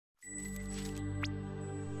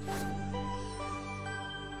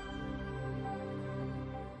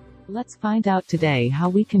Let's find out today how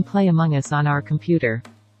we can play Among Us on our computer.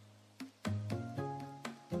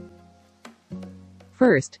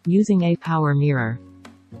 First, using a Power Mirror.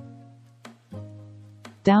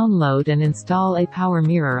 Download and install a Power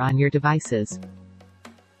Mirror on your devices.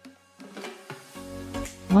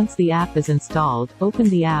 Once the app is installed, open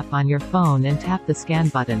the app on your phone and tap the scan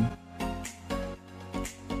button.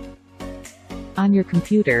 On your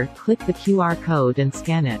computer, click the QR code and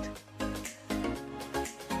scan it.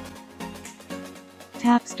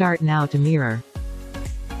 Tap Start Now to mirror.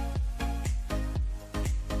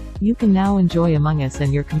 You can now enjoy Among Us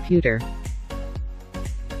and your computer.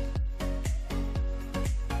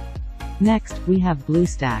 Next, we have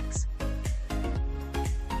BlueStacks.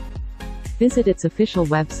 Visit its official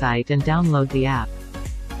website and download the app.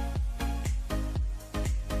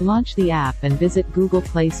 Launch the app and visit Google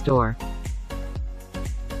Play Store.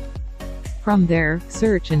 From there,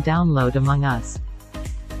 search and download Among Us.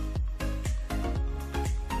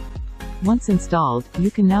 Once installed,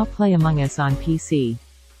 you can now play Among Us on PC.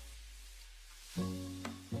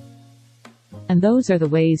 And those are the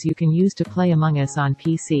ways you can use to play Among Us on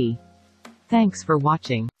PC. Thanks for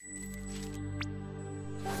watching.